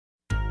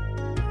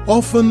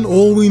Often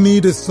all we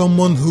need is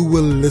someone who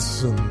will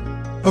listen.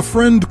 A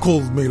friend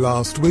called me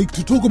last week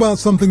to talk about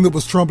something that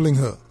was troubling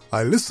her.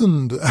 I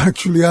listened.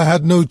 Actually, I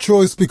had no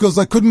choice because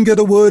I couldn't get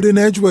a word in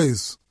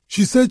edgeways.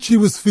 She said she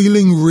was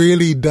feeling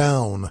really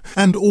down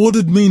and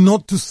ordered me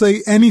not to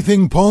say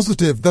anything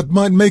positive that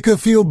might make her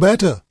feel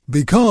better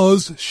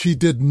because she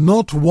did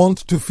not want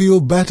to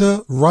feel better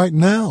right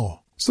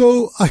now.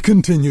 So I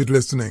continued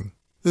listening.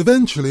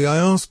 Eventually, I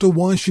asked her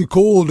why she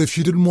called if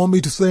she didn't want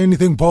me to say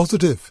anything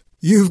positive.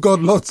 You've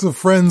got lots of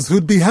friends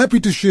who'd be happy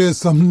to share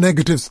some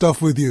negative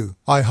stuff with you,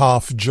 I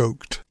half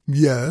joked.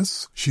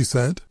 Yes, she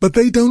said, but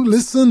they don't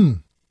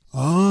listen.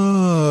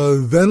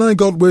 Then I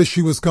got where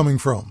she was coming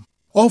from.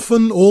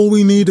 Often all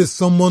we need is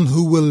someone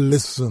who will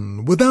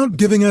listen without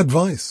giving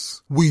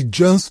advice. We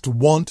just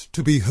want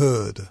to be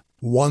heard.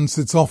 Once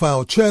it's off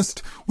our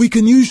chest, we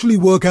can usually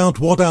work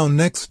out what our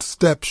next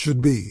step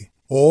should be,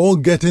 or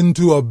get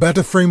into a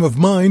better frame of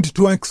mind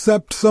to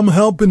accept some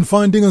help in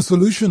finding a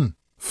solution.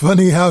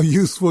 Funny how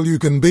useful you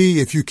can be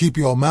if you keep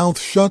your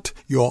mouth shut,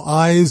 your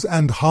eyes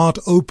and heart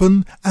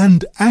open,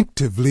 and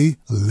actively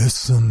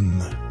listen.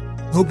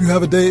 Hope you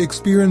have a day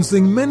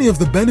experiencing many of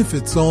the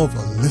benefits of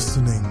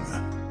listening.